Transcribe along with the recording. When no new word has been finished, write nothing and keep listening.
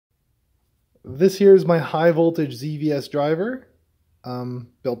This here is my high voltage ZVS driver.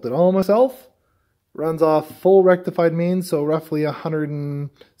 Built it all myself. Runs off full rectified mains, so roughly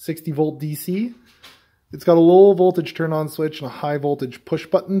 160 volt DC. It's got a low voltage turn on switch and a high voltage push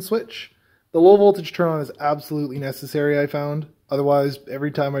button switch. The low voltage turn on is absolutely necessary, I found. Otherwise,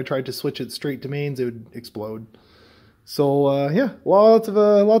 every time I tried to switch it straight to mains, it would explode. So yeah, lots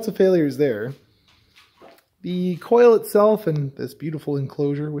of failures there. The coil itself and this beautiful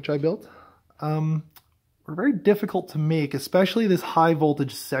enclosure which I built were very difficult to make, especially this high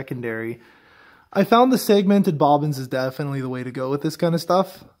voltage secondary. I found the segmented bobbins is definitely the way to go with this kind of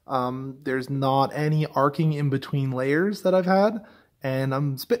stuff. There's not any arcing in between layers that I've had, and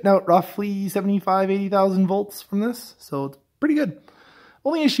I'm spitting out roughly 80,000 volts from this, so it's pretty good.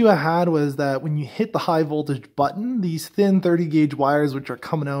 Only issue I had was that when you hit the high voltage button, these thin 30 gauge wires which are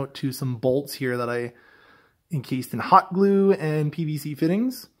coming out to some bolts here that I encased in hot glue and PVC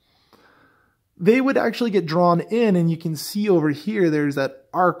fittings, they would actually get drawn in, and you can see over here there's that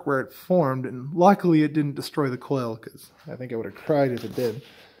arc where it formed, and luckily it didn't destroy the coil, because I think I would have cried if it did.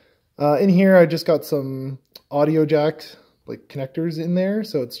 In here I just got some audio jack like connectors in there,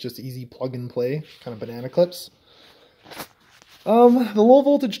 so it's just easy plug and play, kind of banana clips. The low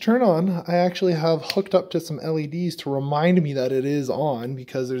voltage turn on I actually have hooked up to some LEDs to remind me that it is on,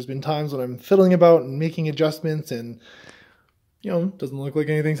 because there's been times when I'm fiddling about and making adjustments and doesn't look like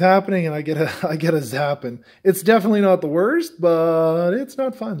anything's happening, and I get a zap, and it's definitely not the worst, but it's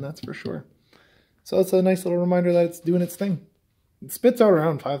not fun, that's for sure. So it's a nice little reminder that it's doing its thing. It spits out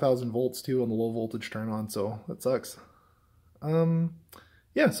around 5,000 volts too on the low voltage turn on, so that sucks.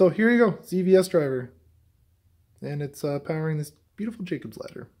 Yeah, so here you go, ZVS driver. And it's powering this beautiful Jacob's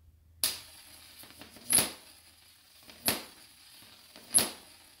ladder.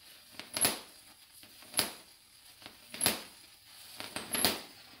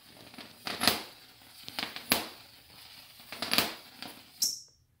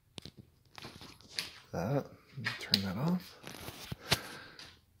 Turn that off.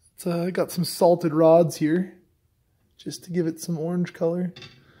 It's got some salted rods here, just to give it some orange color.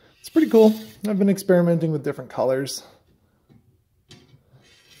 It's pretty cool. I've been experimenting with different colors.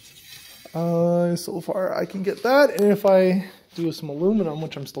 So far I can get that, and if I do some aluminum,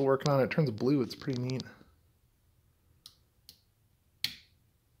 which I'm still working on, it turns blue. It's pretty neat.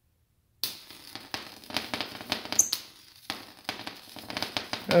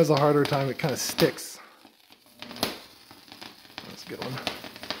 That has a harder time, it kind of sticks. That's a good one.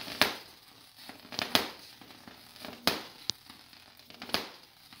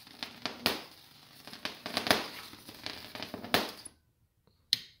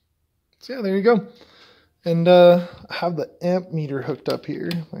 So yeah, there you go. And I have the amp meter hooked up here,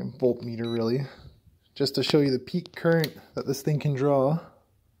 my voltmeter really, just to show you the peak current that this thing can draw.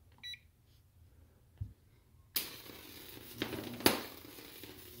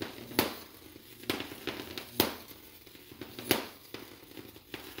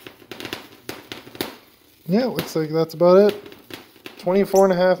 Yeah, it looks like that's about it.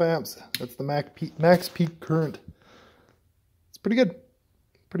 24.5 amps. That's the max peak current. It's pretty good.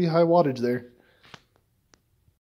 Pretty high wattage there.